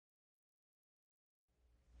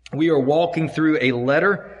We are walking through a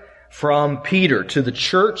letter from Peter to the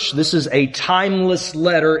church. This is a timeless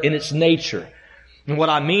letter in its nature. And what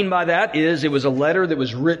I mean by that is it was a letter that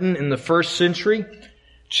was written in the first century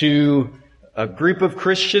to a group of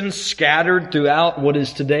Christians scattered throughout what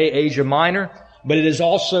is today Asia Minor. But it is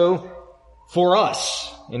also for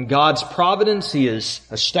us. In God's providence, He has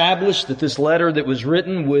established that this letter that was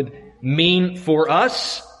written would mean for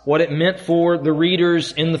us what it meant for the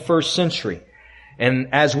readers in the first century. And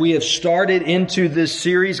as we have started into this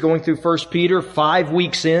series going through 1 Peter, 5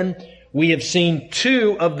 weeks in, we have seen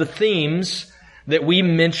two of the themes that we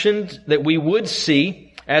mentioned that we would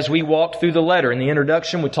see as we walked through the letter. In the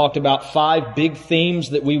introduction, we talked about 5 big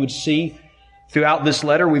themes that we would see throughout this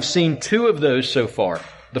letter. We've seen 2 of those so far.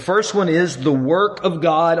 The first one is the work of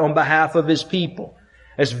God on behalf of His people.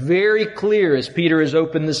 It's very clear as Peter has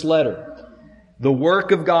opened this letter. The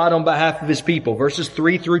work of God on behalf of His people. Verses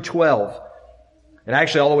 3 through 12. And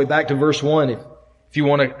actually all the way back to verse 1, if you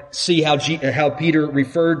want to see how Peter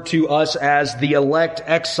referred to us as the elect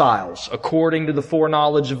exiles, according to the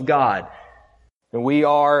foreknowledge of God. And we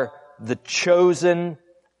are the chosen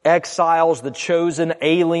exiles, the chosen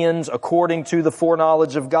aliens, according to the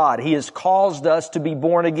foreknowledge of God. He has caused us to be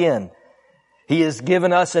born again. He has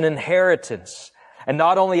given us an inheritance. And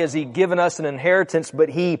not only has He given us an inheritance, but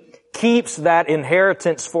He keeps that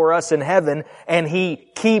inheritance for us in heaven, and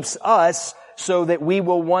He keeps us so that we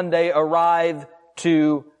will one day arrive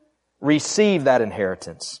to receive that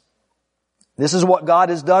inheritance. This is what God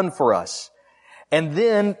has done for us. And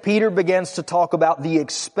then Peter begins to talk about the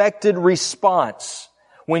expected response.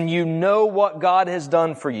 When you know what God has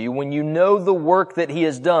done for you, when you know the work that He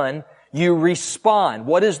has done, you respond.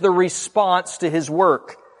 What is the response to His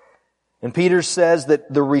work? And Peter says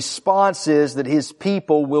that the response is that His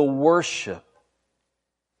people will worship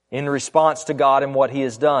in response to God and what He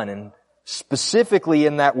has done. And specifically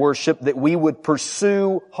in that worship, that we would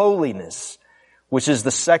pursue holiness, which is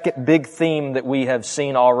the second big theme that we have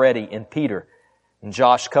seen already in Peter. And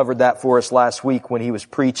Josh covered that for us last week when he was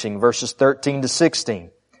preaching, verses 13 to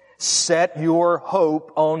 16. Set your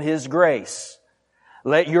hope on His grace.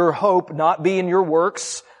 Let your hope not be in your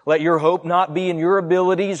works. Let your hope not be in your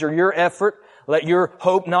abilities or your effort. Let your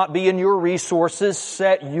hope not be in your resources.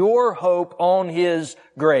 Set your hope on His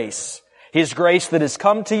grace. His grace that has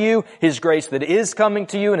come to you, His grace that is coming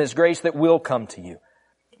to you, and His grace that will come to you.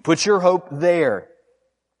 Put your hope there.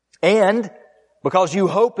 And because you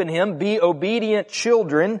hope in Him, be obedient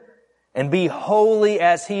children and be holy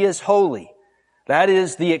as He is holy. That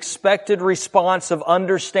is the expected response of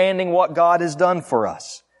understanding what God has done for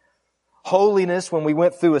us. Holiness, when we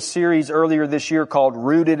went through a series earlier this year called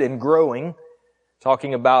Rooted and Growing,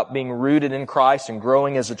 talking about being rooted in Christ and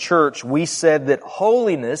growing as a church, we said that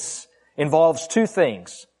holiness involves 2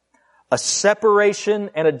 things, a separation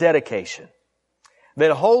and a dedication.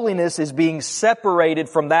 That holiness is being separated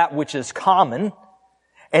from that which is common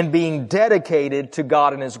and being dedicated to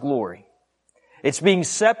God and His glory. It's being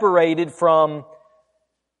separated from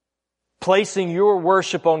placing your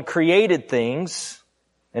worship on created things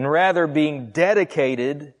and rather being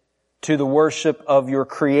dedicated to the worship of your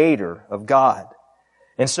Creator, of God.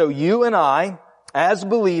 And so you and I, as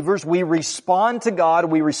believers, we respond to God,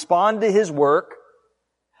 we respond to His work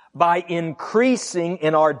by increasing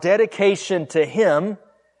in our dedication to Him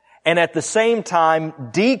and at the same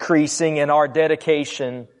time decreasing in our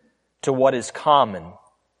dedication to what is common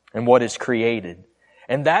and what is created.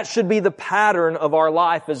 And that should be the pattern of our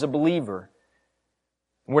life as a believer.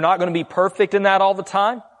 We're not going to be perfect in that all the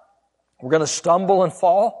time. We're going to stumble and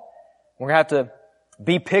fall. We're going to have to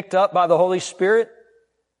be picked up by the Holy Spirit.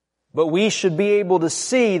 But we should be able to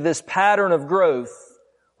see this pattern of growth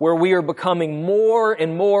where we are becoming more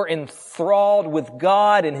and more enthralled with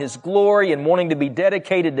God and His glory and wanting to be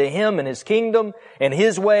dedicated to Him and His kingdom and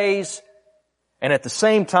His ways. And at the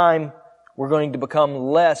same time, we're going to become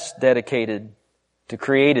less dedicated to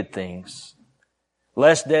created things,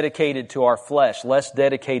 less dedicated to our flesh, less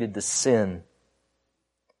dedicated to sin.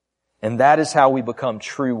 And that is how we become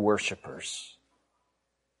true worshipers.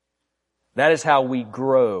 That is how we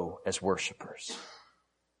grow as worshipers.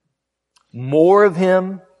 More of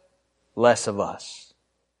Him, less of us.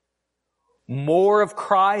 More of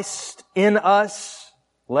Christ in us,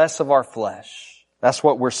 less of our flesh. That's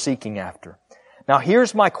what we're seeking after. Now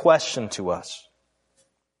here's my question to us.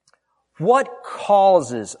 What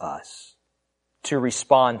causes us to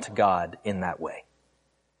respond to God in that way?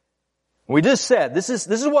 We just said, this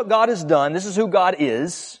is what God has done. This is who God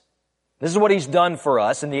is. This is what He's done for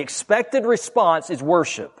us. And the expected response is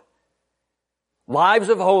worship. Lives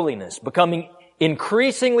of holiness, becoming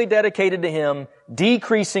increasingly dedicated to Him,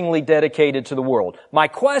 decreasingly dedicated to the world. My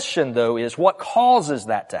question, though, is what causes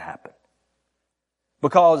that to happen?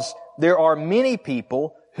 Because there are many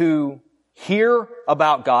people who hear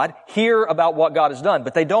about God, hear about what God has done,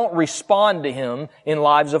 but they don't respond to Him in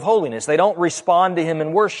lives of holiness. They don't respond to Him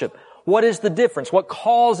in worship. What is the difference? What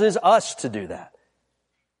causes us to do that?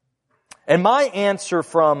 And my answer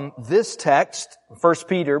from this text, 1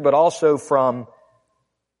 Peter, but also from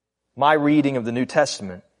my reading of the New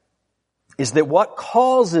Testament, is that what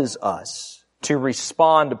causes us to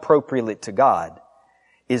respond appropriately to God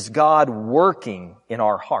is God working in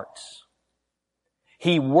our hearts.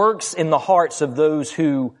 He works in the hearts of those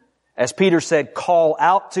who, as Peter said, call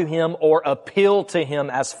out to Him or appeal to Him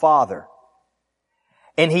as Father.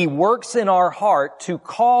 And He works in our heart to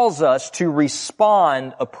cause us to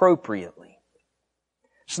respond appropriately.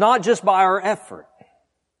 It's not just by our effort.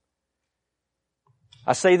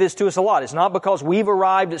 I say this to us a lot. It's not because we've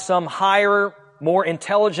arrived at some higher, more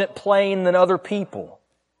intelligent plane than other people.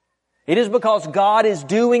 It is because God is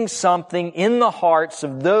doing something in the hearts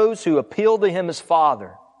of those who appeal to Him as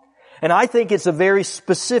Father. And I think it's a very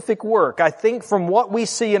specific work. I think from what we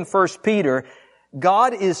see in 1 Peter,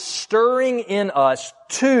 God is stirring in us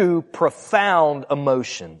two profound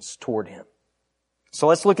emotions toward Him. So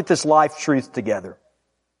let's look at this life truth together.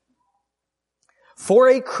 For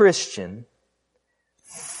a Christian,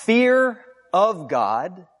 fear of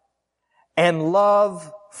God and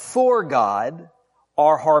love for God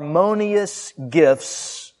are harmonious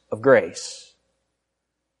gifts of grace.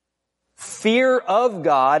 Fear of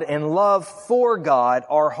God and love for God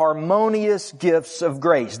are harmonious gifts of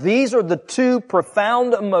grace. These are the two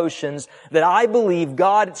profound emotions that I believe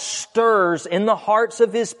God stirs in the hearts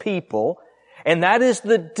of His people, and that is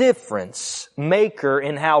the difference maker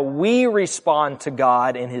in how we respond to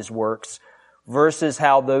God and His works versus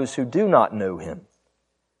how those who do not know Him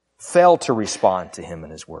fail to respond to Him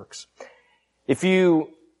and His works. If you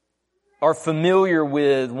are familiar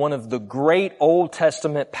with one of the great Old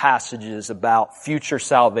Testament passages about future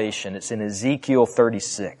salvation, it's in Ezekiel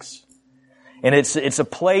 36. And it's a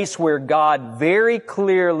place where God very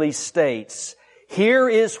clearly states, here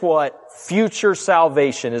is what future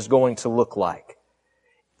salvation is going to look like.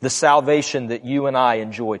 The salvation that you and I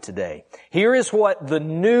enjoy today. Here is what the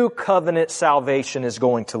new covenant salvation is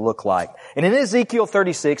going to look like. And in Ezekiel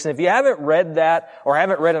 36, and if you haven't read that or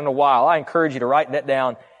haven't read it in a while, I encourage you to write that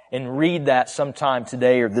down and read that sometime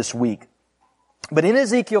today or this week. But in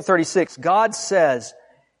Ezekiel 36, God says,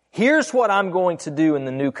 here's what I'm going to do in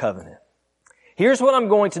the new covenant. Here's what I'm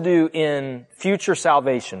going to do in future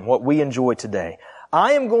salvation, what we enjoy today.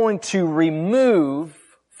 I am going to remove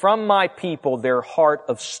from my people their heart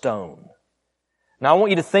of stone. Now I want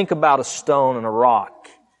you to think about a stone and a rock.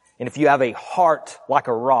 And if you have a heart like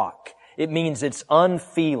a rock, it means it's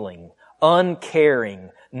unfeeling, uncaring,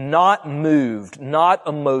 not moved, not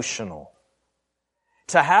emotional.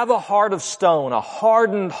 To have a heart of stone, a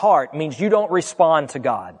hardened heart, means you don't respond to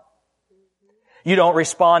God. You don't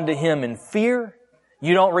respond to Him in fear.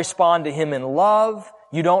 You don't respond to Him in love.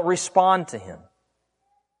 You don't respond to Him.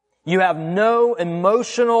 You have no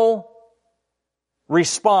emotional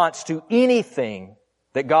response to anything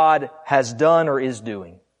that God has done or is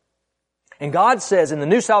doing. And God says in the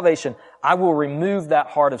new salvation, I will remove that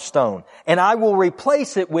heart of stone and I will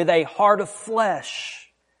replace it with a heart of flesh.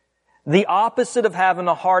 The opposite of having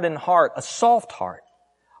a hardened heart, a soft heart.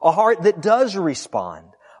 A heart that does respond.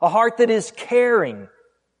 A heart that is caring.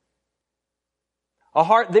 A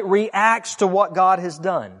heart that reacts to what God has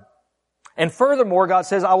done. And furthermore, God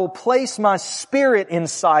says, I will place my Spirit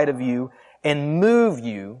inside of you and move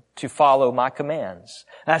you to follow my commands.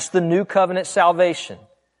 That's the new covenant salvation.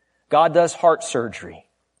 God does heart surgery.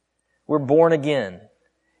 We're born again.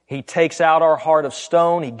 He takes out our heart of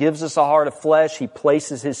stone. He gives us a heart of flesh. He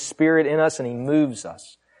places His Spirit in us and He moves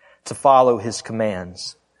us to follow His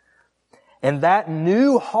commands. And that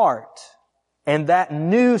new heart and that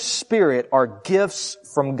new spirit are gifts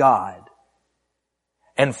from God.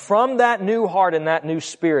 And from that new heart and that new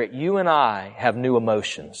spirit, you and I have new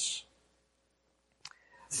emotions.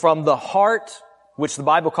 From the heart, which the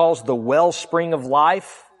Bible calls the wellspring of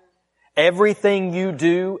life, everything you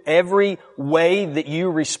do, every way that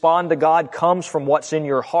you respond to God comes from what's in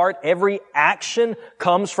your heart. Every action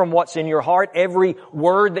comes from what's in your heart. Every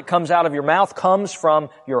word that comes out of your mouth comes from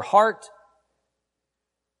your heart.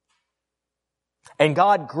 And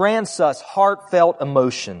God grants us heartfelt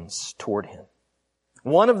emotions toward Him.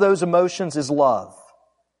 One of those emotions is love.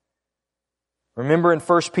 Remember in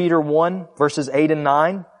 1 Peter 1, verses 8 and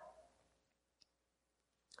 9?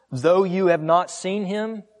 Though you have not seen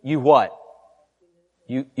Him, you what?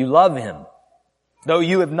 You love Him. Though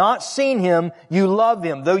you have not seen Him, you love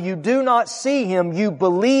Him. Though you do not see Him, you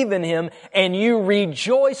believe in Him, and you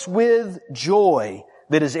rejoice with joy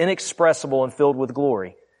that is inexpressible and filled with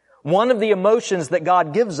glory. One of the emotions that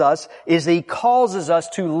God gives us is He causes us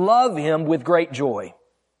to love Him with great joy.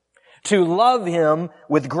 To love Him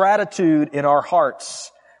with gratitude in our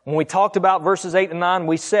hearts. When we talked about verses 8 and 9,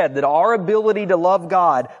 we said that our ability to love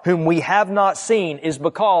God, whom we have not seen, is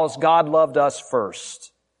because God loved us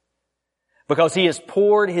first. Because He has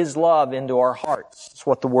poured His love into our hearts. That's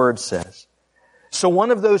what the Word says. So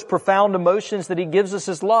one of those profound emotions that He gives us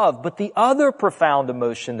is love. But the other profound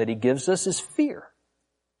emotion that He gives us is fear.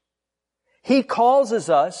 He causes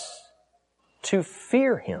us to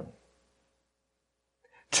fear Him.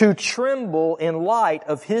 To tremble in light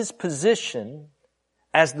of His position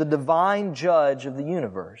as the divine judge of the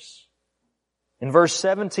universe. In verse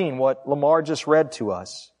 17, what Lamar just read to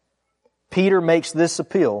us, Peter makes this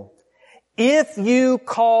appeal. If you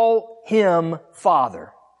call Him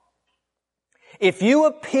Father, if you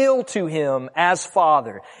appeal to Him as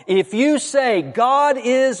Father, if you say, God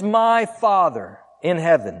is my Father in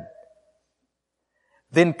heaven,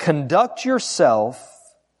 then conduct yourself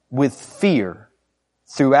with fear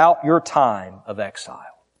throughout your time of exile.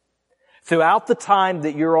 Throughout the time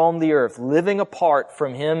that you're on the earth, living apart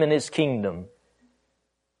from Him and His kingdom,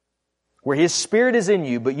 where His Spirit is in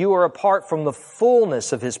you, but you are apart from the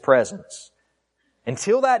fullness of His presence.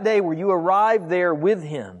 Until that day where you arrive there with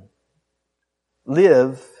Him,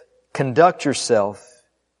 conduct yourself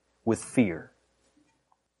with fear.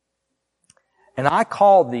 And I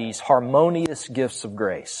call these harmonious gifts of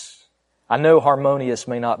grace. I know harmonious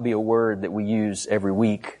may not be a word that we use every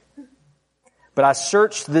week, but I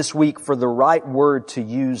searched this week for the right word to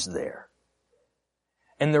use there.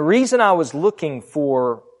 And the reason I was looking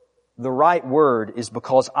for the right word is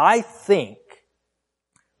because I think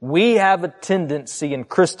we have a tendency in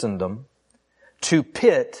Christendom to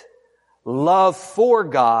pit love for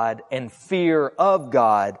God and fear of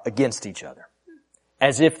God against each other,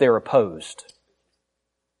 as if they're opposed.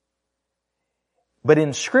 But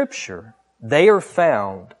in Scripture, they are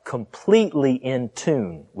found completely in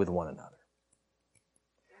tune with one another.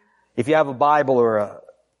 If you have a Bible I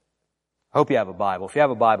hope you have a Bible. If you have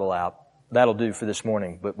a Bible out, that'll do for this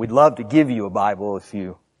morning. But we'd love to give you a Bible if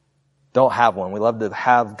you don't have one. We'd love to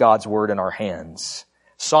have God's Word in our hands.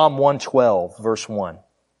 Psalm 112, verse 1.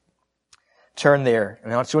 Turn there.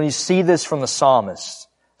 And so when you see this from the psalmist,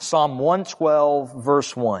 Psalm 112,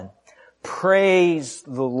 verse 1. Praise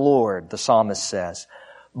the Lord, the psalmist says.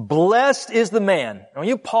 Blessed is the man. Now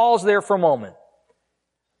you pause there for a moment.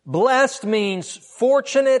 Blessed means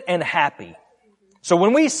fortunate and happy. So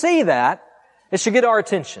when we see that, it should get our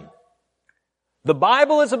attention. The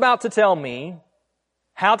Bible is about to tell me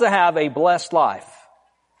how to have a blessed life.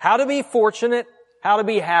 How to be fortunate, how to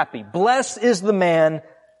be happy. Blessed is the man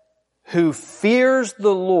who fears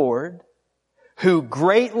the Lord, who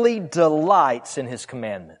greatly delights in His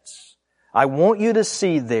commandments. I want you to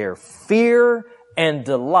see there fear and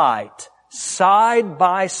delight side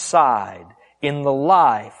by side in the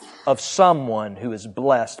life of someone who is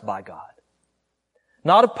blessed by God.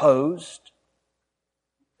 Not opposed,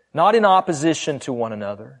 not in opposition to one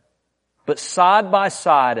another, but side by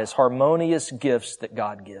side as harmonious gifts that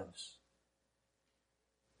God gives.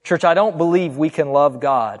 Church, I don't believe we can love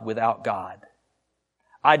God without God.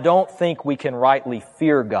 I don't think we can rightly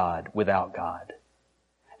fear God without God.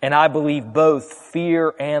 And I believe both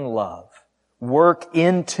fear and love work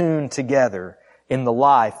in tune together in the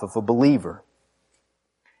life of a believer.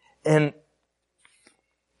 And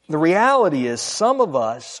the reality is some of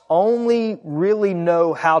us only really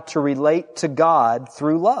know how to relate to God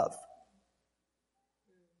through love.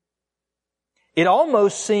 It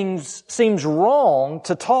almost seems wrong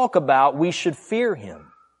to talk about we should fear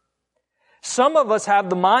Him. Some of us have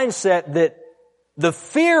the mindset that the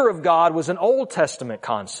fear of God was an Old Testament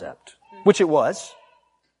concept, which it was.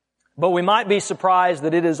 But we might be surprised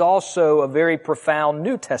that it is also a very profound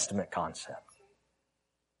New Testament concept.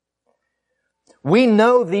 We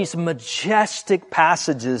know these majestic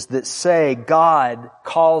passages that say God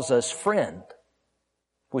calls us friend,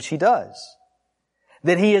 which He does.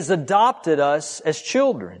 That He has adopted us as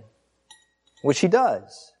children, which He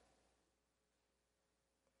does.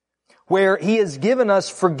 Where He has given us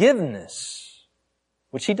forgiveness,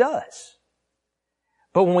 which He does.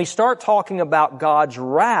 But when we start talking about God's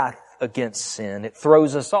wrath against sin, it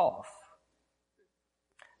throws us off.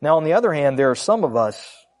 Now, on the other hand, there are some of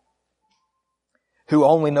us who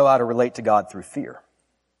only know how to relate to God through fear.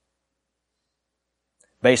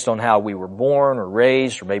 Based on how we were born or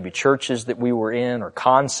raised, or maybe churches that we were in, or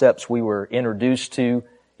concepts we were introduced to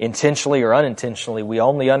intentionally or unintentionally, we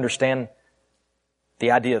only understand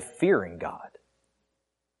the idea of fearing God.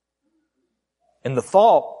 And the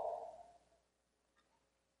thought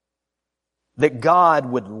that God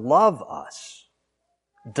would love us,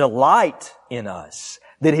 delight in us,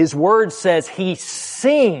 that His Word says He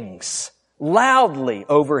sings loudly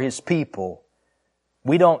over His people,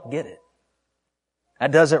 we don't get it.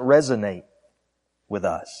 That doesn't resonate with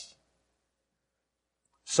us.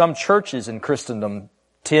 Some churches in Christendom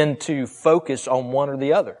tend to focus on one or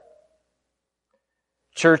the other.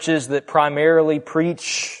 Churches that primarily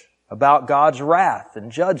preach about God's wrath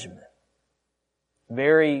and judgment,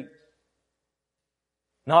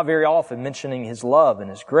 not very often mentioning His love and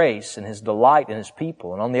His grace and His delight in His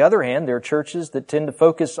people. And on the other hand, there are churches that tend to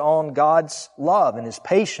focus on God's love and His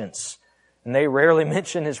patience, and they rarely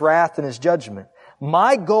mention His wrath and His judgment.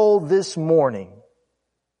 My goal this morning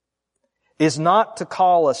is not to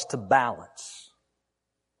call us to balance.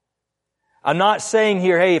 I'm not saying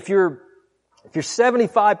here, hey, if you're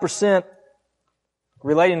 75%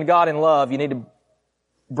 relating to God in love, you need to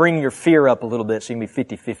bring your fear up a little bit so you can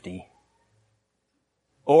be 50-50.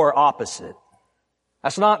 Or opposite.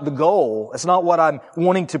 That's not the goal. That's not what I'm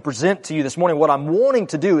wanting to present to you this morning. What I'm wanting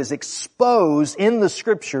to do is expose in the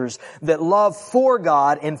Scriptures that love for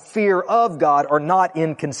God and fear of God are not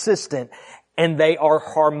inconsistent, and they are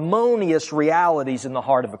harmonious realities in the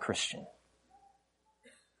heart of a Christian.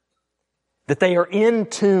 That they are in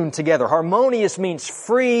tune together. Harmonious means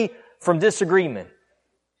free from disagreement.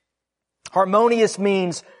 Harmonious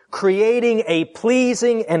means creating a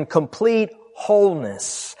pleasing and complete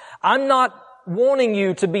wholeness. I'm not wanting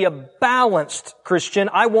you to be a balanced Christian.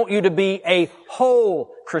 I want you to be a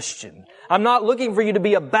whole Christian. I'm not looking for you to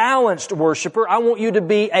be a balanced worshiper. I want you to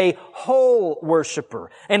be a whole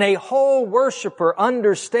worshiper. And a whole worshiper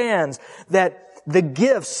understands that the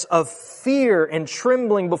gifts of fear and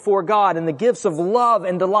trembling before God and the gifts of love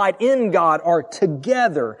and delight in God are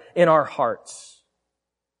together in our hearts.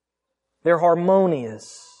 They're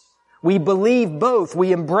harmonious. We believe both.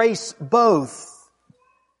 We embrace both.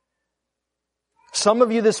 Some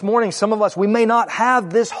of you this morning, some of us, we may not have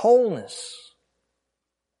this wholeness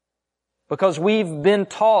because we've been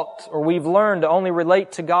taught or we've learned to only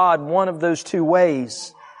relate to God one of those two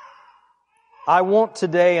ways. I want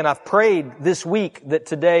today, and I've prayed this week that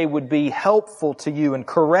today would be helpful to you and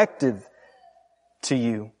corrective to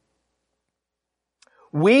you.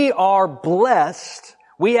 We are blessed.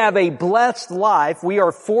 We have a blessed life. We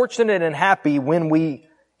are fortunate and happy when we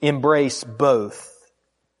embrace both.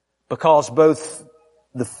 Because both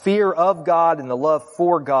the fear of God and the love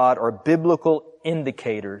for God are biblical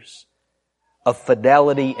indicators of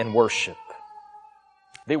fidelity and worship.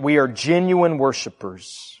 That we are genuine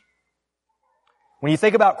worshipers. When you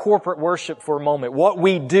think about corporate worship for a moment, what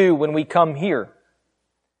we do when we come here,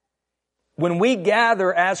 when we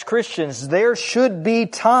gather as Christians, there should be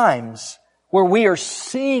times where we are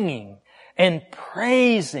singing and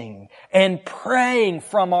praising and praying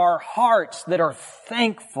from our hearts that are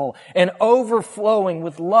thankful and overflowing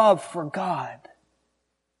with love for God.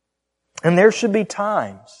 And there should be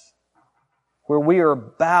times where we are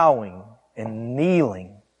bowing and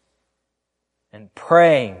kneeling and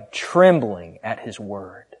praying, trembling at His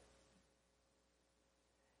Word.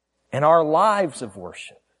 And our lives of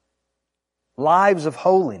worship, lives of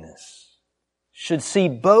holiness, should see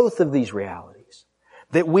both of these realities.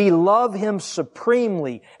 That we love Him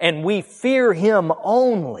supremely and we fear Him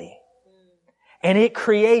only. And it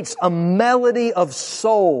creates a melody of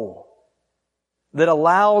soul that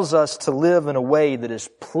allows us to live in a way that is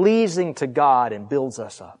pleasing to God and builds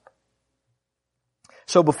us up.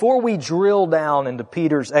 So before we drill down into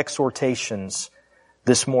Peter's exhortations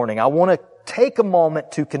this morning, I want to take a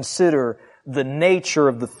moment to consider the nature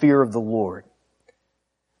of the fear of the Lord.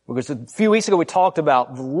 Because a few weeks ago we talked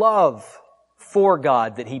about the love for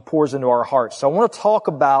God that He pours into our hearts. So I want to talk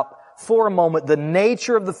about, for a moment, the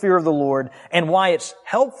nature of the fear of the Lord and why it's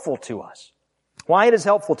helpful to us. Why it is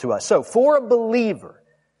helpful to us. So, for a believer,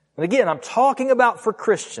 and again, I'm talking about for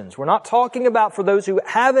Christians. We're not talking about for those who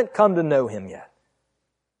haven't come to know Him yet.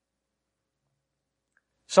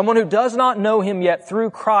 Someone who does not know Him yet through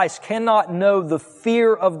Christ cannot know the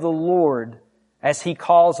fear of the Lord as He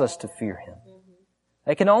calls us to fear Him.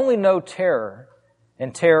 They can only know terror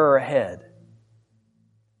and terror ahead.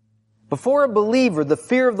 Before a believer, the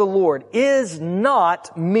fear of the Lord is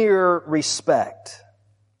not mere respect.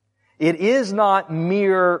 It is not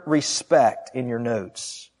mere respect in your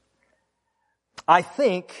notes. I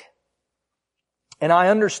think, and I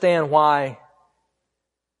understand why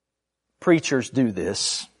preachers do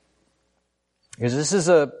this, because this is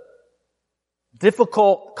a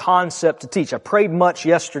difficult concept to teach. I prayed much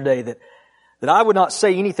yesterday that I would not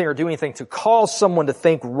say anything or do anything to cause someone to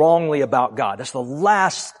think wrongly about God. That's the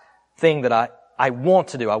last thing that I want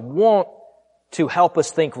to do. I want to help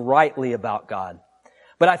us think rightly about God.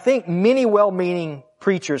 But I think many well-meaning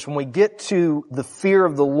preachers, when we get to the fear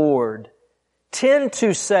of the Lord, tend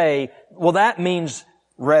to say, well, that means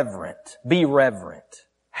reverent. Be reverent.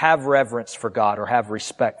 Have reverence for God or have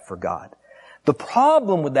respect for God. The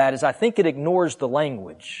problem with that is I think it ignores the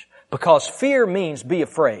language, because fear means be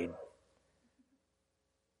afraid.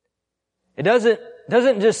 It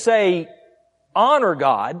doesn't just say honor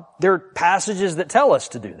God. There are passages that tell us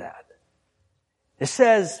to do that. It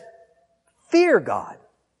says fear God.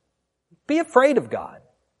 Be afraid of God.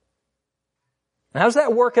 Now, how does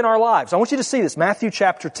that work in our lives? I want you to see this. Matthew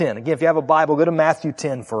chapter 10. Again, if you have a Bible, go to Matthew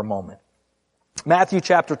 10 for a moment. Matthew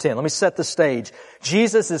chapter 10. Let me set the stage.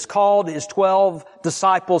 Jesus has called his 12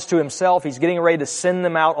 disciples to himself. He's getting ready to send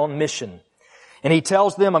them out on mission. And he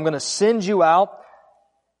tells them, I'm going to send you out,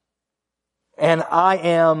 and I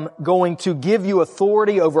am going to give you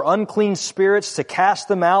authority over unclean spirits to cast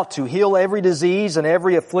them out, to heal every disease and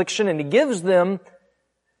every affliction. And he gives them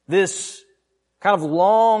this kind of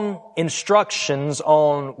long instructions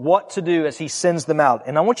on what to do as he sends them out.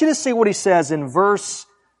 And I want you to see what he says in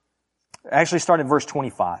start in verse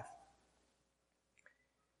 25.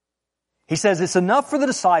 He says, it's enough for the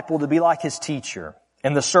disciple to be like his teacher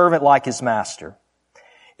and the servant like his master.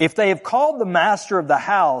 If they have called the master of the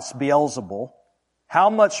house Beelzebul, how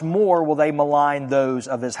much more will they malign those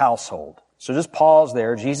of his household? So just pause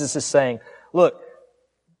there. Jesus is saying, look,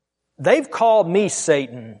 they've called me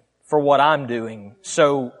Satan for what I'm doing.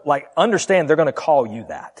 So, understand they're going to call you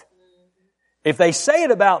that. If they say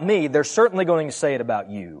it about me, they're certainly going to say it about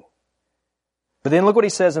you. But then look what he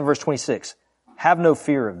says in verse 26. Have no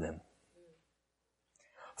fear of them.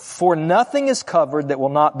 For nothing is covered that will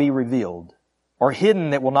not be revealed, or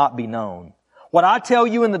hidden that will not be known. What I tell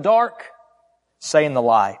you in the dark, say in the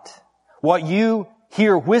light. What you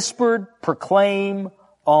hear whispered, proclaim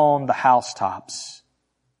on the housetops.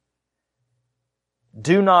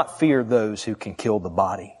 Do not fear those who can kill the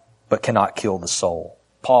body, but cannot kill the soul.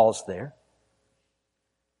 Pause there.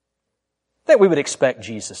 I think we would expect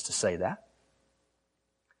Jesus to say that.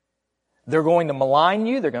 They're going to malign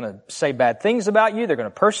you. They're going to say bad things about you. They're going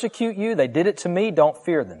to persecute you. They did it to me. Don't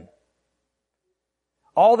fear them.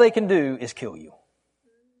 All they can do is kill you.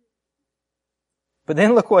 But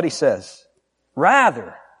then look what he says.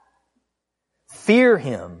 Rather, fear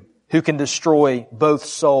him who can destroy both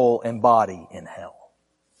soul and body in hell.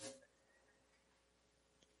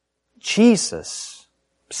 Jesus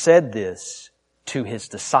said this to his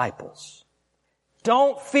disciples.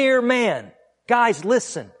 Don't fear man. Guys,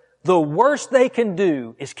 listen. The worst they can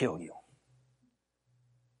do is kill you.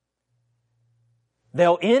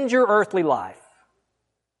 They'll end your earthly life,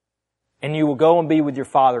 and you will go and be with your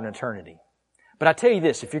Father in eternity. But I tell you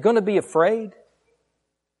this, if you're going to be afraid,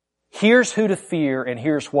 here's who to fear and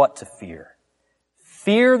here's what to fear.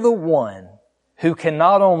 Fear the one who can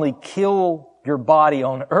not only kill your body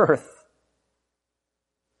on earth,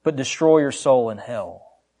 but destroy your soul in hell.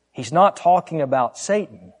 He's not talking about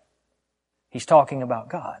Satan. He's talking about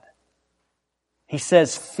God. He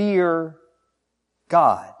says, fear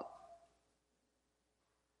God.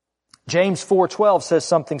 James 4:12 says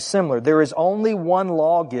something similar. There is only one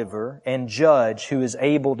lawgiver and judge who is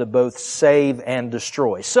able to both save and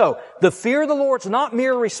destroy. So, the fear of the Lord is not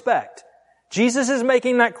mere respect. Jesus is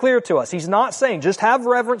making that clear to us. He's not saying just have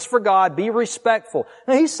reverence for God, be respectful.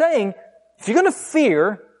 No, he's saying if you're going to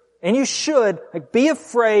fear, and you should, be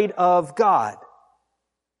afraid of God.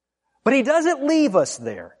 But he doesn't leave us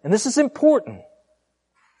there. And this is important.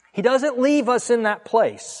 He doesn't leave us in that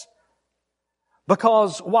place.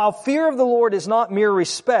 Because while fear of the Lord is not mere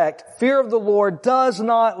respect, fear of the Lord does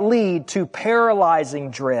not lead to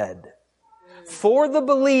paralyzing dread. For the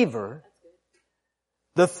believer,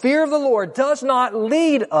 the fear of the Lord does not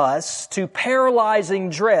lead us to paralyzing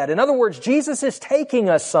dread. In other words, Jesus is taking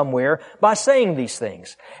us somewhere by saying these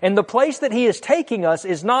things. And the place that He is taking us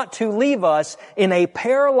is not to leave us in a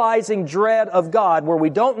paralyzing dread of God where we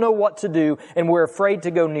don't know what to do and we're afraid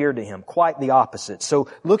to go near to Him. Quite the opposite. So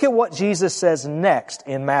look at what Jesus says next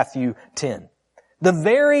in Matthew 10. The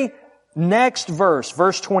very next verse,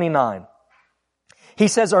 verse 29. He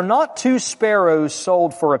says, "Are not 2 sparrows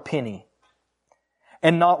sold for a penny?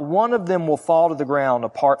 And not one of them will fall to the ground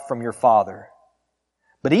apart from your Father.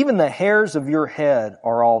 But even the hairs of your head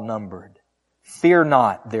are all numbered. Fear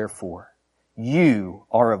not, therefore. You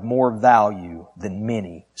are of more value than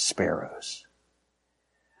many sparrows."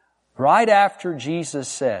 Right after Jesus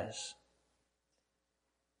says,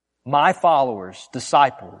 my followers,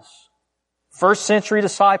 disciples, first century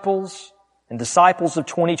disciples and disciples of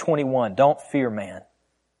 2021, don't fear man.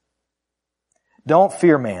 Don't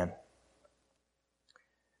fear man.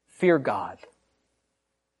 Fear God.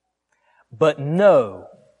 But know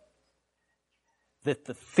that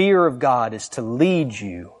the fear of God is to lead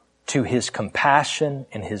you to His compassion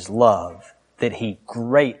and His love, that He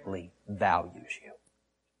greatly values you.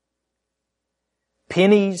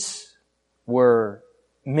 Pennies were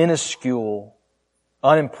minuscule,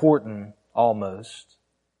 unimportant almost,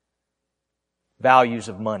 values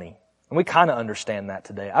of money. And we kind of understand that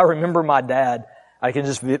today. I remember my dad, I can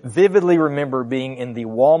just vividly remember being in the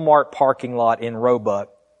Walmart parking lot in Roebuck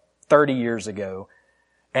 30 years ago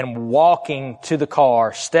and walking to the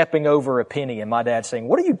car, stepping over a penny, and my dad saying,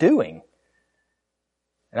 "What are you doing?"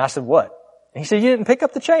 And I said, "What?" And he said, "You didn't pick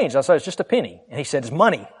up the change." I said, "It's just a penny." And he said, "It's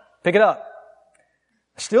money. Pick it up."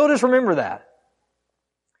 I still just remember that.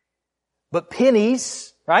 But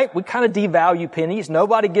pennies, right? We kind of devalue pennies.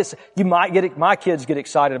 My kids get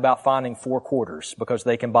excited about finding 4 quarters because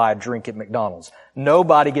they can buy a drink at McDonald's.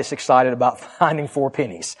 Nobody gets excited about finding 4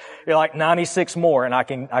 pennies. You're like 96 more and I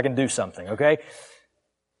can do something, okay?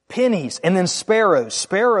 Pennies. And then sparrows.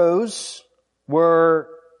 Sparrows were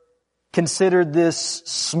considered this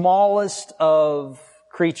smallest of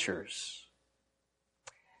creatures.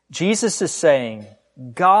 Jesus is saying,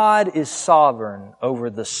 God is sovereign over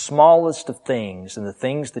the smallest of things and the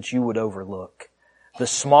things that you would overlook, the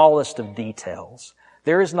smallest of details.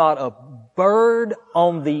 There is not a bird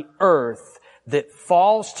on the earth that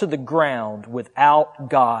falls to the ground without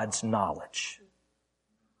God's knowledge.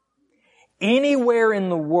 Anywhere in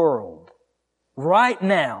the world, right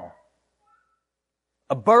now,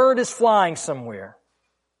 a bird is flying somewhere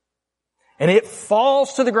and it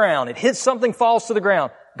falls to the ground. It hits something, falls to the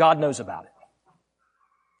ground. God knows about it.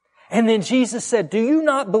 And then Jesus said, "Do you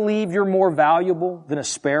not believe you're more valuable than a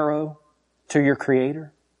sparrow to your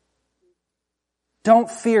Creator?" Don't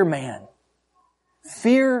fear man.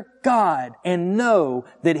 Fear God and know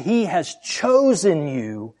that He has chosen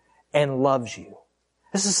you and loves you.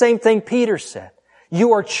 This is the same thing Peter said.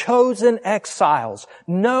 You are chosen exiles.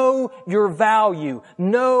 Know your value.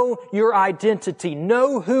 Know your identity.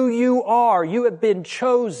 Know who you are. You have been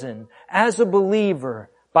chosen as a believer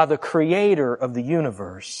by the Creator of the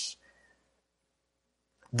universe.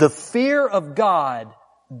 The fear of God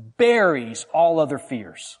buries all other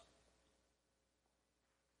fears.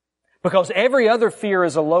 Because every other fear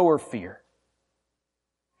is a lower fear.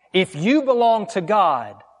 If you belong to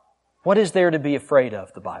God, what is there to be afraid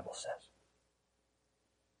of, the Bible says?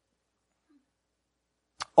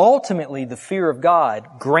 Ultimately, the fear of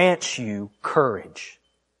God grants you courage.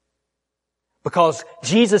 Because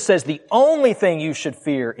Jesus says the only thing you should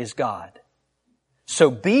fear is God. So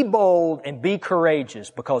be bold and be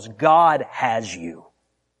courageous because God has you.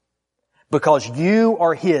 Because you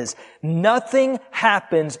are His. Nothing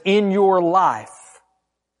happens in your life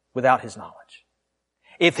without His knowledge.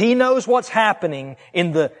 If He knows what's happening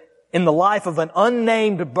in the life of an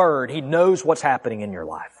unnamed bird, He knows what's happening in your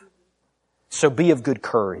life. So be of good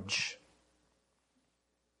courage.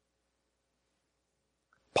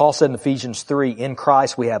 Paul said in Ephesians 3, in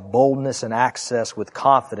Christ we have boldness and access with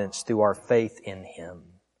confidence through our faith in Him.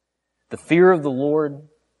 The fear of the Lord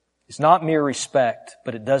is not mere respect,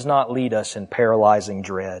 but it does not lead us in paralyzing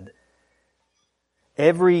dread.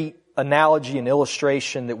 Every analogy and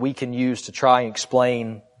illustration that we can use to try and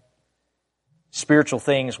explain spiritual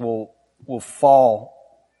things will fall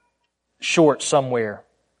short somewhere.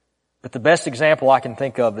 But the best example I can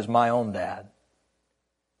think of is my own dad.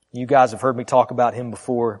 You guys have heard me talk about him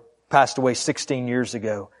before. Passed away 16 years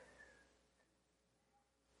ago.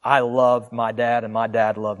 I loved my dad and my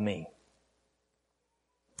dad loved me.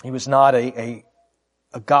 He was not a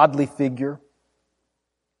godly figure.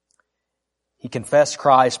 He confessed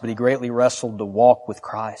Christ, but he greatly wrestled to walk with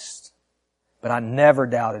Christ. But I never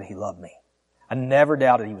doubted he loved me. I never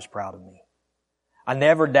doubted he was proud of me. I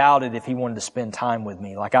never doubted if he wanted to spend time with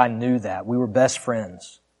me. Like I knew that. We were best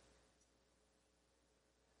friends.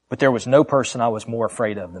 But there was no person I was more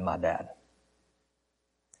afraid of than my dad.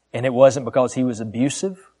 And it wasn't because he was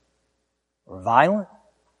abusive or violent.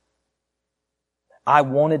 I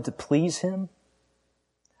wanted to please him.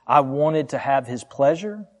 I wanted to have his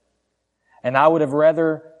pleasure. And I would have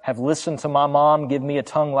rather have listened to my mom give me a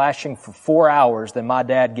tongue lashing for 4 hours than my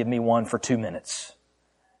dad give me one for 2 minutes.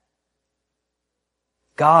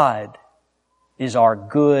 God is our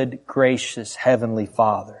good, gracious, heavenly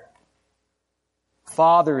Father.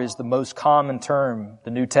 Father is the most common term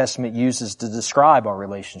the New Testament uses to describe our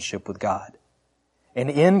relationship with God. And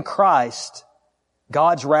in Christ,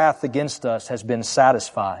 God's wrath against us has been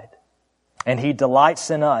satisfied, and He delights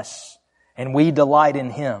in us, and we delight in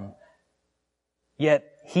Him. Yet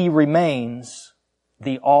He remains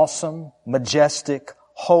the awesome, majestic,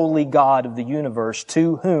 holy God of the universe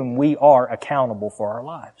to whom we are accountable for our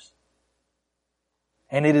lives.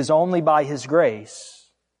 And it is only by His grace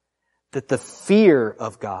that the fear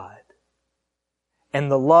of God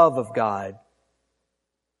and the love of God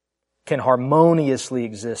can harmoniously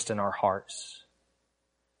exist in our hearts.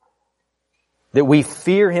 That we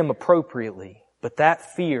fear Him appropriately, but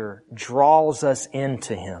that fear draws us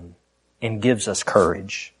into Him and gives us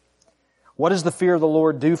courage. What does the fear of the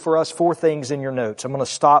Lord do for us? 4 things in your notes. I'm going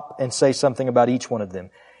to stop and say something about each one of them.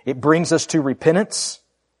 It brings us to repentance.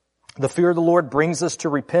 The fear of the Lord brings us to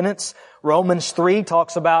repentance. Romans 3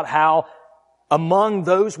 talks about how among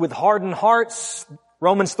those with hardened hearts,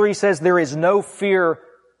 Romans 3 says there is no fear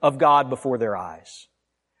of God before their eyes.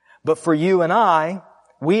 But for you and I,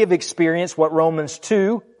 we have experienced what Romans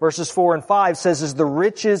 2 verses 4 and 5 says is the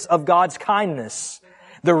riches of God's kindness.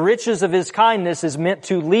 The riches of His kindness is meant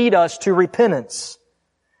to lead us to repentance.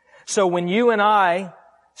 So when you and I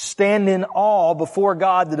stand in awe before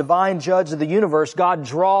God, the divine judge of the universe, God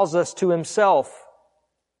draws us to Himself.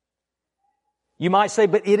 You might say,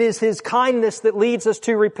 but it is His kindness that leads us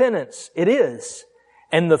to repentance. It is.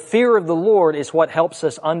 And the fear of the Lord is what helps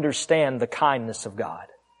us understand the kindness of God.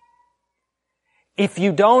 If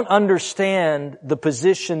you don't understand the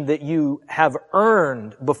position that you have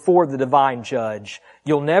earned before the divine judge,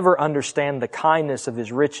 you'll never understand the kindness of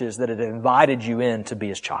His riches that had invited you in to be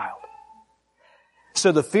His child.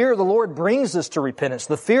 So the fear of the Lord brings us to repentance.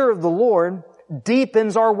 The fear of the Lord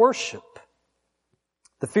deepens our worship.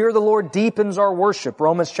 The fear of the Lord deepens our worship.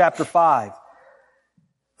 Romans chapter 5,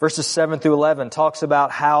 verses 7 through 11 talks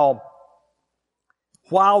about how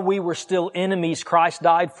while we were still enemies, Christ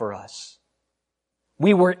died for us.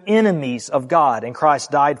 We were enemies of God, and Christ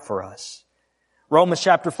died for us. Romans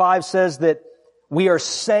chapter 5 says that we are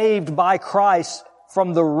saved by Christ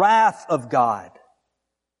from the wrath of God.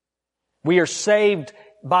 We are saved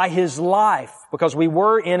by His life because we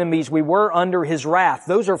were enemies. We were under His wrath.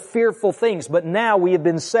 Those are fearful things, but now we have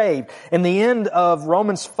been saved. In the end of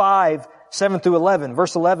Romans 5, 7 through 11,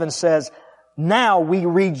 verse 11 says, now we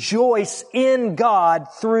rejoice in God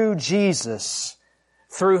through Jesus,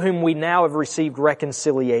 through whom we now have received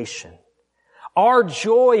reconciliation. Our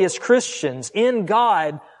joy as Christians in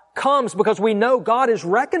God comes because we know God has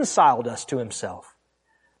reconciled us to Himself.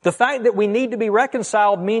 The fact that we need to be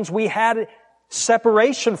reconciled means we had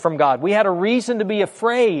separation from God. We had a reason to be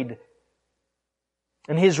afraid.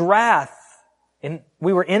 And His wrath, and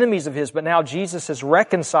we were enemies of His, but now Jesus has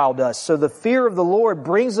reconciled us. So the fear of the Lord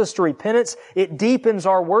brings us to repentance. It deepens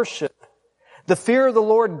our worship. The fear of the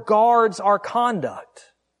Lord guards our conduct.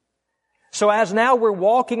 So as now we're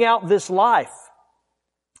walking out this life,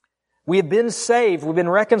 we have been saved, we've been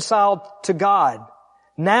reconciled to God.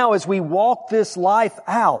 Now as we walk this life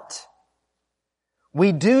out,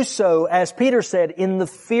 we do so, as Peter said, in the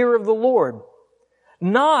fear of the Lord.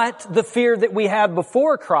 Not the fear that we had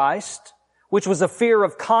before Christ, which was a fear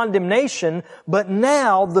of condemnation, but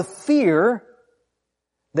now the fear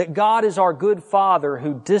that God is our good Father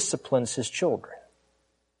who disciplines His children.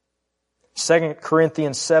 2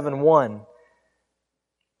 Corinthians 7:1,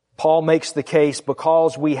 Paul makes the case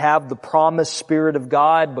because we have the promised Spirit of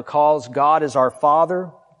God, because God is our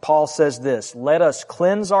Father, Paul says this, let us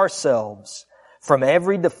cleanse ourselves from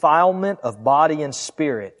every defilement of body and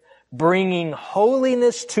spirit, bringing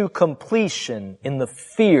holiness to completion in the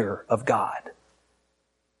fear of God.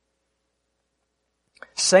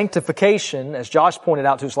 Sanctification, as Josh pointed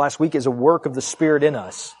out to us last week, is a work of the Spirit in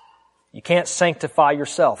us. You can't sanctify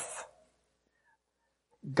yourself.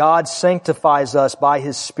 God sanctifies us by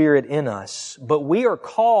His Spirit in us, but we are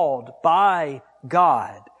called by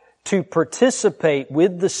God to participate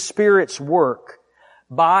with the Spirit's work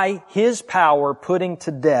by His power putting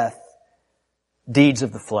to death deeds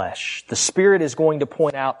of the flesh. The Spirit is going to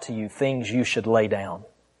point out to you things you should lay down.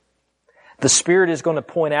 The Spirit is going to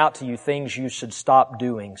point out to you things you should stop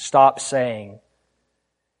doing, stop saying.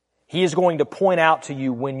 He is going to point out to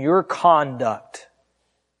you when your conduct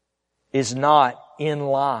is not in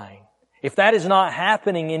line. If that is not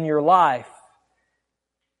happening in your life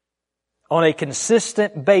on a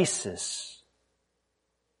consistent basis,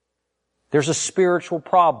 there's a spiritual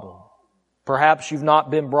problem. Perhaps you've not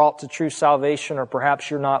been brought to true salvation, or perhaps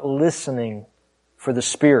you're not listening for the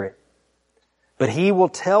Spirit. But He will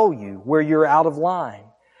tell you where you're out of line.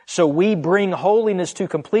 So we bring holiness to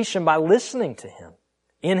completion by listening to Him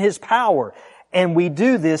in His power. And we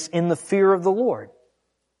do this in the fear of the Lord.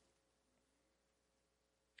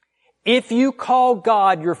 If you call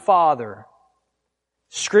God your Father,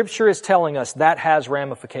 Scripture is telling us that has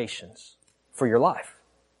ramifications for your life.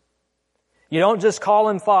 You don't just call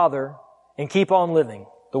Him Father and keep on living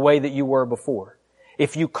the way that you were before.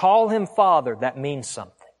 If you call Him Father, that means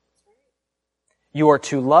something. You are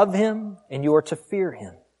to love Him and you are to fear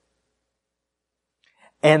Him.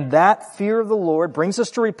 And that fear of the Lord brings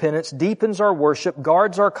us to repentance, deepens our worship,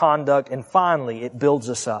 guards our conduct, and finally it builds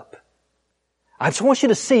us up. I just want you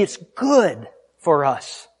to see it's good for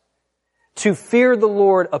us to fear the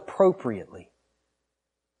Lord appropriately.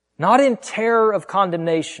 Not in terror of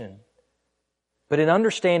condemnation, but in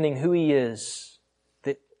understanding who He is,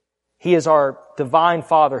 that He is our divine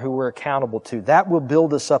Father who we're accountable to. That will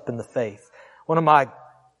build us up in the faith. One of my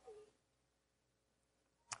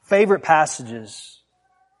favorite passages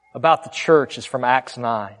about the church is from Acts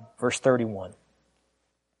 9, verse 31.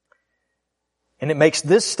 And it makes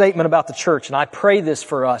this statement about the church, and I pray this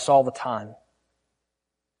for us all the time,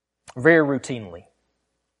 very routinely.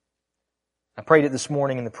 I prayed it this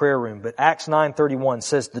morning in the prayer room, but Acts 9:31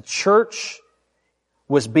 says, the church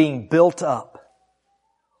was being built up,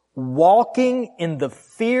 walking in the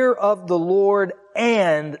fear of the Lord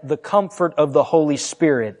and the comfort of the Holy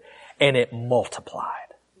Spirit, and it multiplied.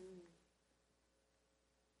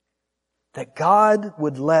 That God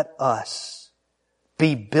would let us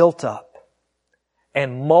be built up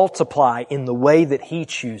and multiply in the way that He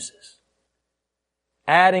chooses,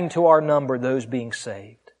 adding to our number those being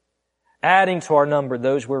saved, adding to our number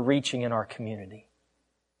those we're reaching in our community.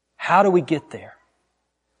 How do we get there?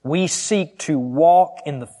 We seek to walk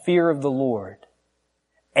in the fear of the Lord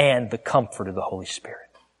and the comfort of the Holy Spirit.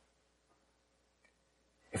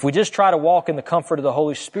 If we just try to walk in the comfort of the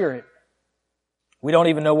Holy Spirit, we don't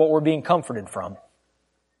even know what we're being comforted from.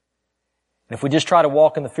 And if we just try to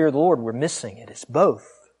walk in the fear of the Lord, we're missing it. It's both.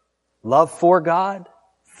 Love for God,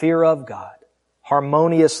 fear of God,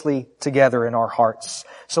 harmoniously together in our hearts.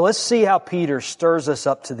 So let's see how Peter stirs us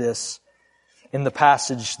up to this in the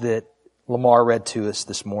passage that Lamar read to us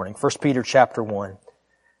this morning. 1 Peter chapter 1.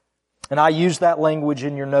 And I use that language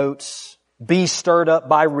in your notes. Be stirred up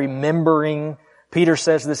by remembering. Peter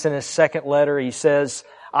says this in his second letter. He says,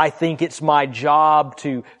 I think it's my job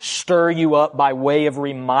to stir you up by way of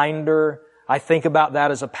reminder. I think about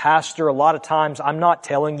that as a pastor. A lot of times I'm not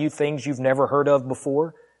telling you things you've never heard of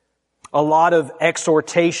before. A lot of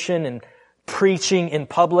exhortation and preaching in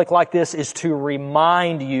public like this is to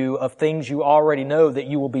remind you of things you already know, that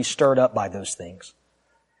you will be stirred up by those things.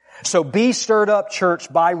 So be stirred up,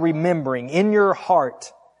 church, by remembering in your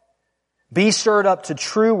heart. Be stirred up to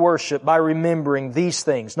true worship by remembering these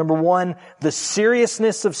things. Number one, the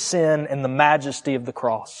seriousness of sin and the majesty of the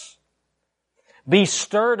cross. Be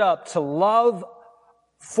stirred up to love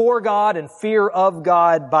for God and fear of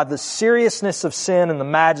God by the seriousness of sin and the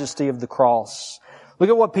majesty of the cross. Look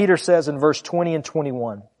at what Peter says in verse 20 and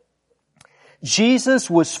 21. Jesus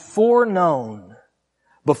was foreknown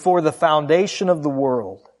before the foundation of the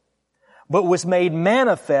world, but was made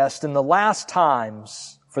manifest in the last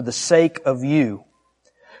times for the sake of you,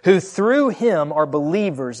 who through Him are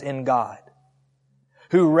believers in God,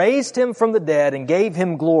 who raised Him from the dead and gave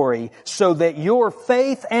Him glory, so that your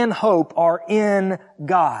faith and hope are in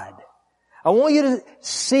God. I want you to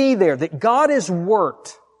see there that God has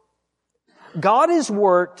worked. God has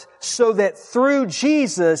worked so that through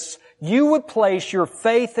Jesus you would place your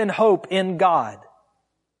faith and hope in God.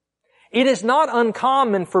 It is not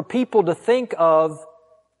uncommon for people to think of,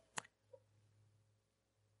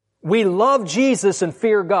 we love Jesus and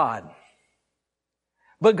fear God.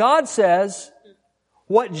 But God says,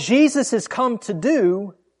 what Jesus has come to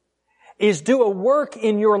do is do a work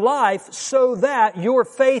in your life so that your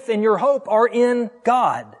faith and your hope are in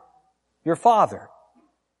God, your Father.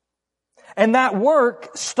 And that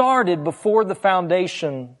work started before the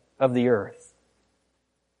foundation of the earth.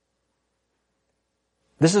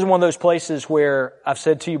 This is one of those places where I've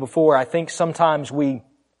said to you before, I think sometimes we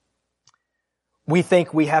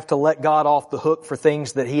think we have to let God off the hook for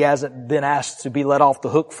things that He hasn't been asked to be let off the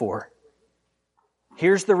hook for.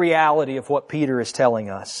 Here's the reality of what Peter is telling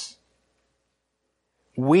us.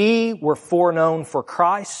 We were foreknown for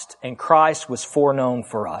Christ, and Christ was foreknown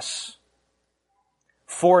for us.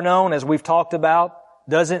 Foreknown, as we've talked about,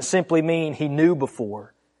 doesn't simply mean He knew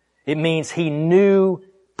before. It means He knew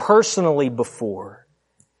personally before.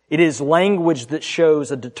 It is language that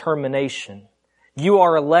shows a determination. You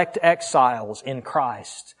are elect exiles in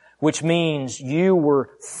Christ, which means you were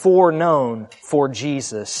foreknown for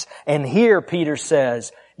Jesus. And here Peter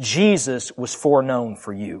says, Jesus was foreknown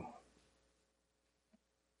for you.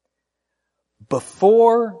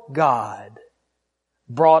 Before God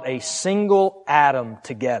brought a single atom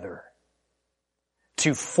together,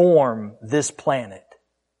 to form this planet,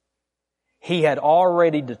 He had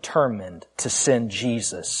already determined to send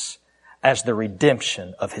Jesus as the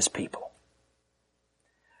redemption of His people.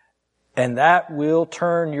 And that will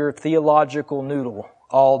turn your theological noodle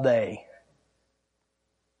all day.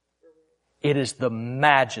 It is the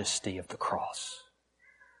majesty of the cross.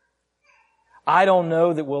 I don't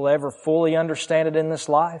know that we'll ever fully understand it in this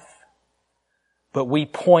life, but we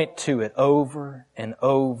point to it over and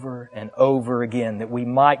over and over again that we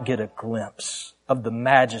might get a glimpse of the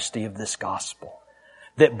majesty of this gospel.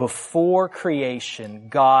 That before creation,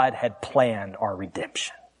 God had planned our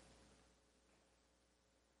redemption.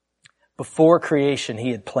 Before creation,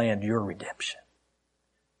 He had planned your redemption.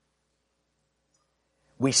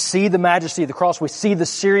 We see the majesty of the cross. We see the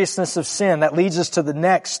seriousness of sin. That leads us to the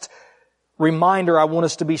next reminder I want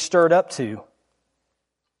us to be stirred up to.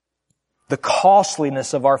 The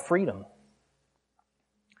costliness of our freedom.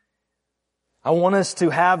 I want us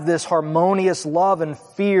to have this harmonious love and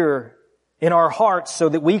fear in our hearts so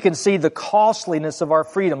that we can see the costliness of our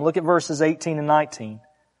freedom. Look at verses 18 and 19.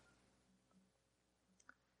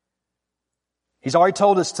 He's already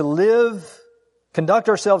told us to conduct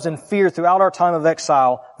ourselves in fear throughout our time of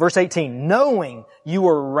exile. Verse 18, knowing you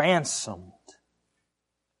were ransomed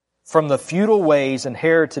from the futile ways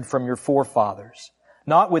inherited from your forefathers,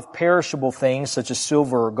 not with perishable things such as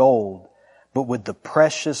silver or gold, but with the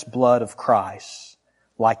precious blood of Christ,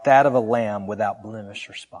 like that of a lamb without blemish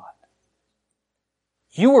or spot.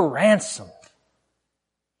 You were ransomed.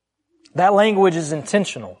 That language is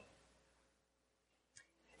intentional.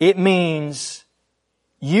 It means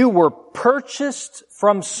you were purchased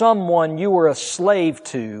from someone you were a slave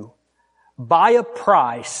to by a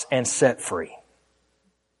price and set free.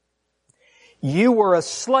 You were a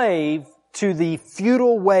slave to the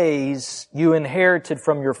futile ways you inherited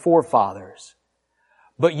from your forefathers,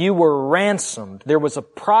 but you were ransomed. There was a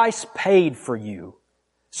price paid for you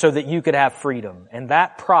so that you could have freedom, and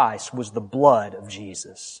that price was the blood of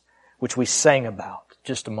Jesus, which we sang about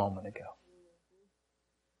just a moment ago.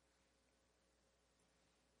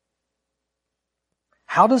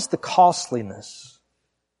 How does the costliness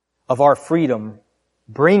of our freedom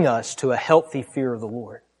bring us to a healthy fear of the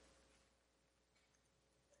Lord?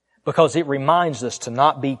 Because it reminds us to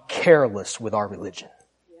not be careless with our religion.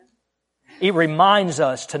 It reminds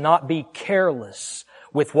us to not be careless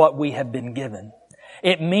with what we have been given.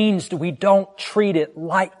 It means that we don't treat it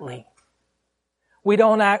lightly. We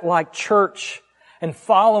don't act like church and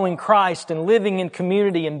following Christ and living in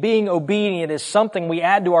community and being obedient is something we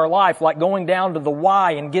add to our life, like going down to the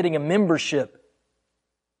Y and getting a membership.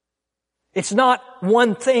 It's not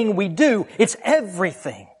one thing we do, it's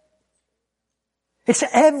everything. It's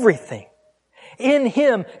everything. In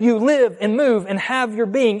Him you live and move and have your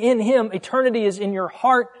being. In Him eternity is in your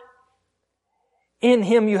heart. In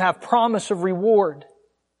Him you have promise of reward.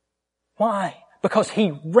 Why? Because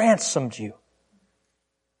He ransomed you.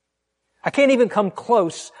 I can't even come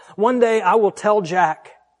close. One day I will tell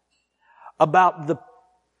Jack about the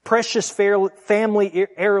precious family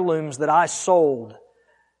heirlooms that I sold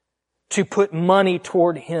to put money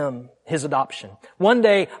toward his adoption. One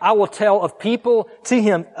day I will tell of people to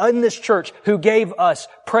him in this church who gave us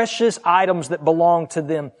precious items that belonged to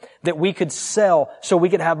them that we could sell so we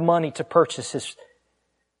could have money to purchase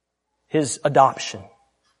his adoption.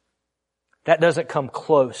 That doesn't come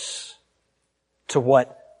close to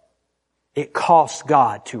what it cost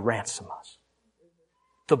God to ransom us.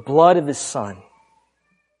 The blood of His Son.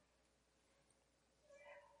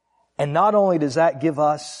 And not only does that give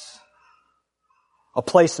us a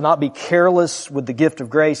place to not be careless with the gift of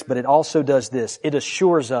grace, but it also does this. It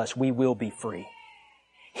assures us we will be free.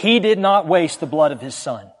 He did not waste the blood of His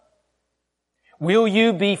Son. Will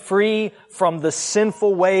you be free from the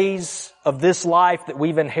sinful ways of this life that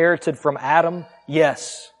we've inherited from Adam?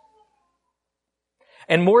 Yes.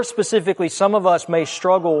 And more specifically, some of us may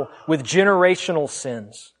struggle with generational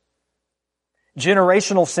sins.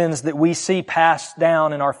 Generational sins that we see passed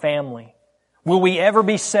down in our family. Will we ever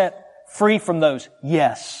be set free from those?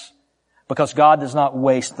 Yes. Because God does not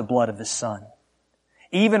waste the blood of His Son.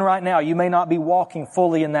 Even right now, you may not be walking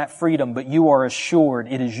fully in that freedom, but you are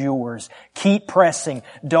assured it is yours. Keep pressing.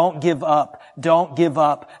 Don't give up. Don't give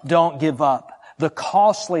up. Don't give up. The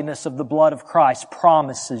costliness of the blood of Christ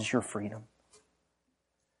promises your freedom.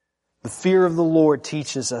 The fear of the Lord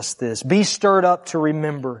teaches us this. Be stirred up to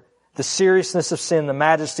remember the seriousness of sin, the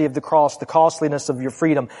majesty of the cross, the costliness of your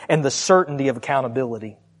freedom, and the certainty of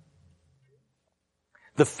accountability.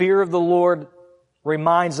 The fear of the Lord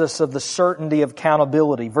reminds us of the certainty of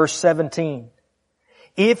accountability. Verse 17.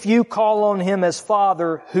 If you call on Him as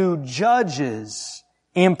Father who judges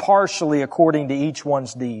impartially according to each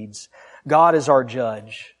one's deeds. God is our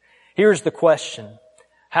judge. Here's the question.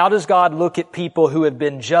 How does God look at people who have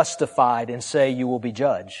been justified and say you will be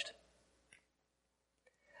judged?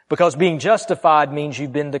 Because being justified means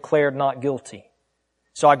you've been declared not guilty.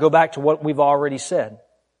 So I go back to what we've already said.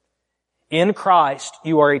 In Christ,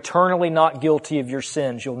 you are eternally not guilty of your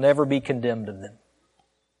sins. You'll never be condemned of them.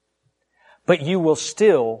 But you will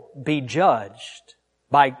still be judged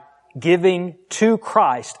by giving to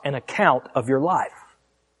Christ an account of your life.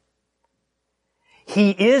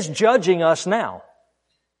 He is judging us now.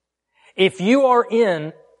 If you are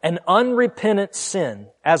in an unrepentant sin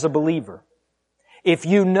as a believer, if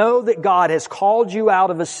you know that God has called you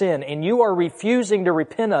out of a sin and you are refusing to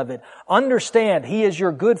repent of it, understand He is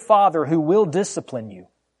your good Father who will discipline you.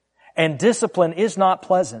 And discipline is not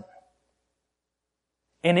pleasant.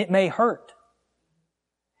 And it may hurt.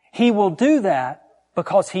 He will do that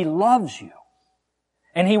because He loves you.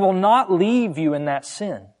 And He will not leave you in that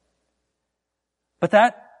sin. But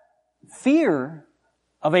that fear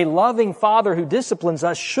of a loving Father who disciplines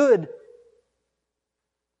us should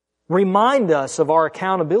remind us of our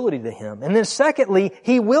accountability to Him. And then secondly,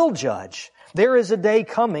 He will judge. There is a day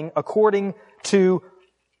coming according to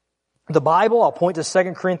the Bible. I'll point to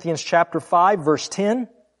 2 Corinthians chapter 5, verse 10,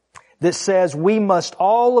 that says, we must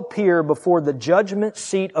all appear before the judgment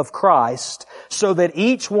seat of Christ so that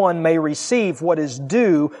each one may receive what is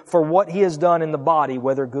due for what he has done in the body,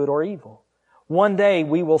 whether good or evil. One day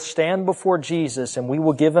we will stand before Jesus and we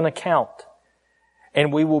will give an account.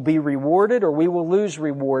 And we will be rewarded or we will lose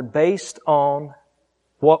reward based on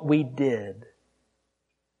what we did.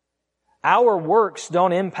 Our works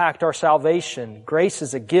don't impact our salvation. Grace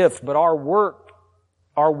is a gift, but our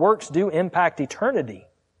works do impact eternity.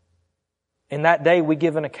 In that day we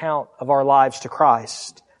give an account of our lives to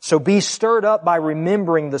Christ. So be stirred up by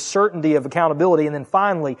remembering the certainty of accountability, and then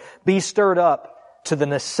finally, be stirred up to the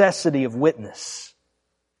necessity of witness.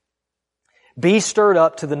 Be stirred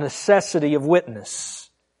up to the necessity of witness.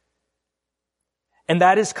 And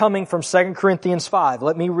that is coming from 2 Corinthians 5.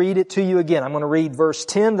 Let me read it to you again. I'm going to read verse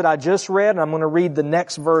 10 that I just read, and I'm going to read the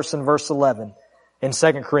next verse in verse 11 in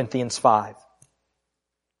 2 Corinthians 5.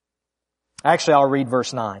 Actually, I'll read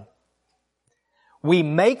verse 9. We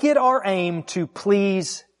make it our aim to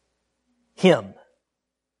please Him.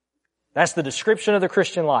 That's the description of the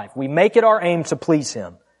Christian life. We make it our aim to please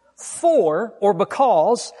Him. For, or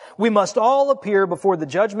because, we must all appear before the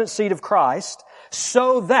judgment seat of Christ,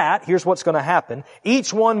 so that, here's what's going to happen,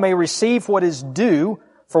 each one may receive what is due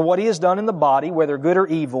for what he has done in the body, whether good or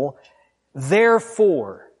evil.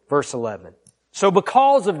 Therefore, verse 11. So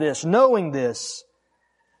because of this, knowing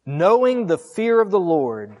the fear of the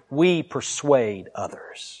Lord, we persuade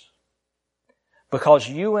others. Because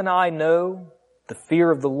you and I know the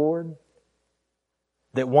fear of the Lord,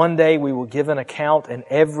 that one day we will give an account and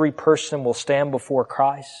every person will stand before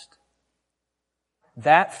Christ.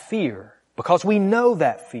 That fear, because we know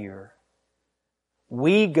that fear,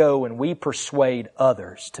 we go and we persuade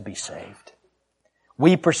others to be saved.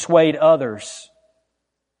 We persuade others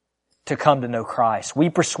to come to know Christ. We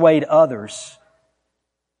persuade others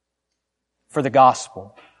for the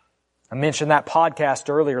gospel. I mentioned that podcast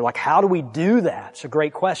earlier, like how do we do that? It's a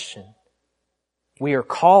great question. We are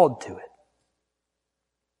called to it.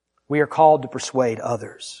 We are called to persuade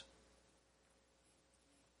others.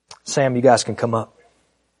 Sam, you guys can come up.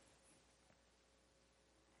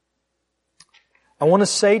 I want to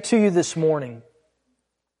say to you this morning,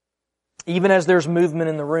 even as there's movement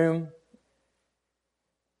in the room,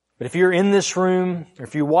 but if you're in this room, or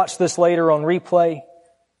if you watch this later on replay,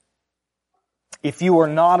 if you are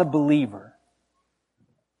not a believer,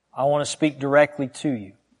 I want to speak directly to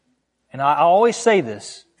you. And I always say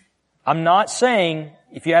this. I'm not saying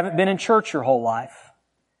if you haven't been in church your whole life.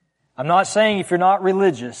 I'm not saying if you're not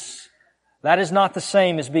religious. That is not the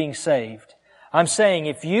same as being saved. I'm saying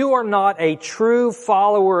if you are not a true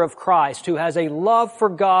follower of Christ who has a love for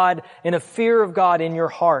God and a fear of God in your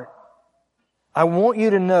heart, I want you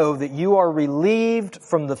to know that you are relieved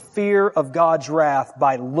from the fear of God's wrath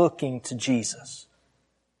by looking to Jesus.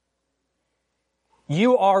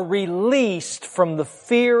 You are released from the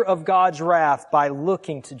fear of God's wrath by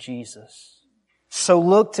looking to Jesus. So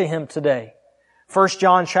look to Him today. 1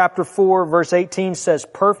 John chapter 4 verse 18 says,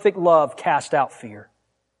 perfect love casts out fear.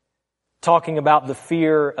 Talking about the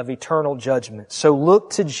fear of eternal judgment. So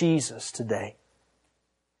look to Jesus today.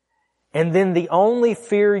 And then the only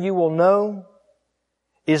fear you will know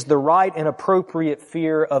is the right and appropriate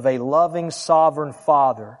fear of a loving sovereign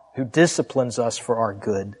Father who disciplines us for our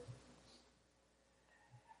good.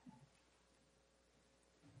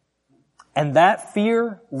 And that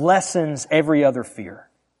fear lessens every other fear.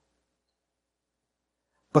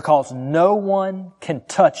 Because no one can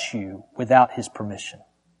touch you without His permission.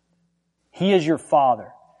 He is your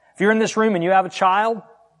Father. If you're in this room and you have a child,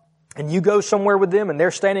 and you go somewhere with them and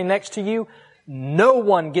they're standing next to you, no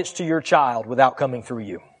one gets to your child without coming through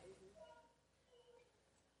you.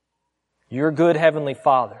 Your good Heavenly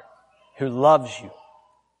Father who loves you,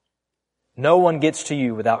 no one gets to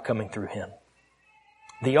you without coming through Him.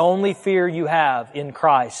 The only fear you have in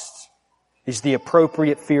Christ is the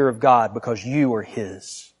appropriate fear of God because you are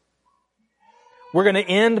His. We're going to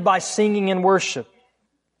end by singing in worship.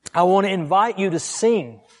 I want to invite you to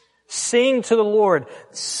sing. Sing to the Lord.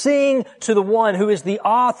 Sing to the one who is the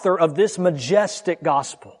author of this majestic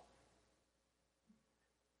gospel.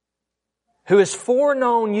 Who has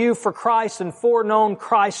foreknown you for Christ and foreknown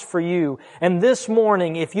Christ for you. And this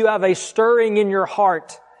morning, if you have a stirring in your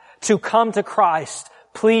heart to come to Christ,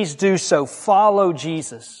 please do so. Follow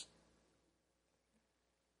Jesus.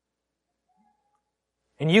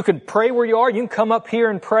 And you can pray where you are. You can come up here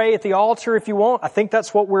and pray at the altar if you want. I think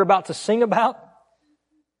that's what we're about to sing about.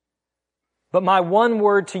 But my one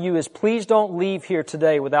word to you is please don't leave here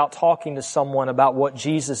today without talking to someone about what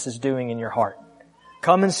Jesus is doing in your heart.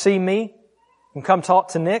 Come and see me and come talk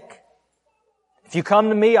to Nick. If you come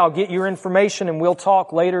to me, I'll get your information and we'll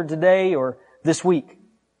talk later today or this week.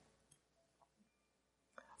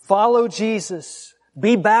 Follow Jesus.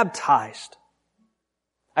 Be baptized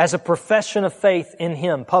as a profession of faith in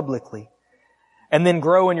Him publicly. And then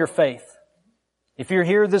grow in your faith. If you're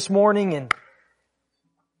here this morning and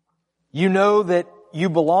you know that you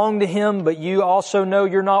belong to Him, but you also know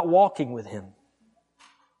you're not walking with Him.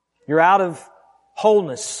 You're out of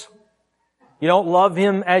wholeness. You don't love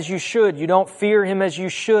Him as you should. You don't fear Him as you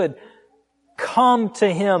should. Come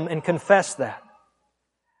to Him and confess that.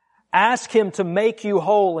 Ask Him to make you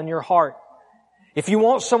whole in your heart. If you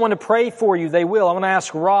want someone to pray for you, they will. I'm going to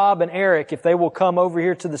ask Rob and Eric if they will come over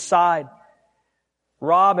here to the side.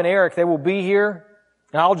 Rob and Eric, they will be here.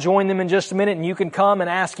 And I'll join them in just a minute and you can come and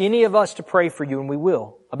ask any of us to pray for you, and we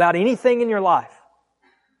will. About anything in your life.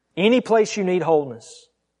 Any place you need wholeness.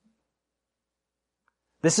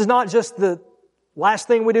 This is not just the last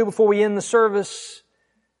thing we do before we end the service.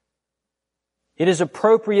 It is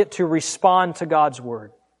appropriate to respond to God's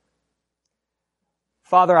Word.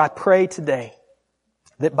 Father, I pray today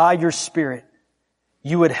that by your Spirit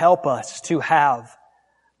you would help us to have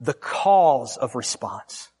the cause of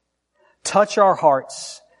response. Touch our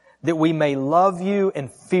hearts that we may love you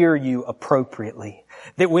and fear you appropriately.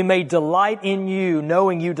 That we may delight in you,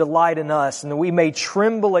 knowing you delight in us. And that we may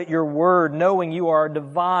tremble at your word, knowing you are a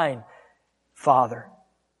divine Father.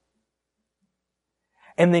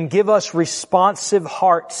 And then give us responsive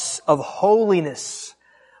hearts of holiness.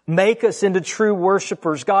 Make us into true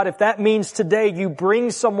worshipers. God, if that means today you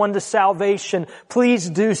bring someone to salvation, please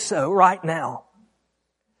do so right now.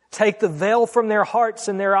 Take the veil from their hearts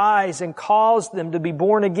and their eyes and cause them to be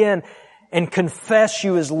born again and confess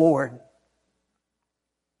you as Lord.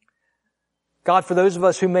 God, for those of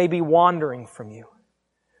us who may be wandering from you,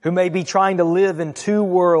 who may be trying to live in two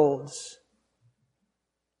worlds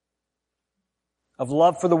of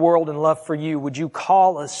love for the world and love for you, would you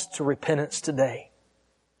call us to repentance today?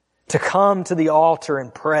 To come to the altar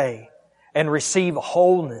and pray and receive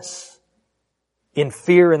wholeness in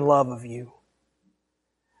fear and love of you.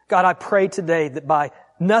 God, I pray today that by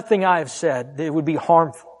nothing I have said, that it would be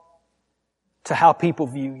harmful to how people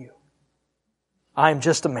view you. I am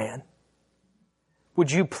just a man.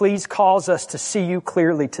 Would you please cause us to see you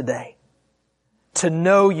clearly today, to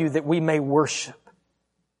know you that we may worship?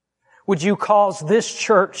 Would you cause this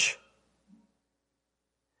church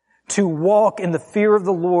to walk in the fear of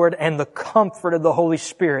the Lord and the comfort of the Holy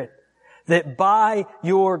Spirit, that by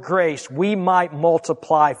your grace we might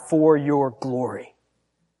multiply for your glory?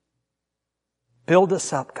 Build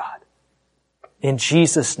us up, God. In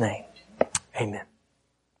Jesus' name, amen.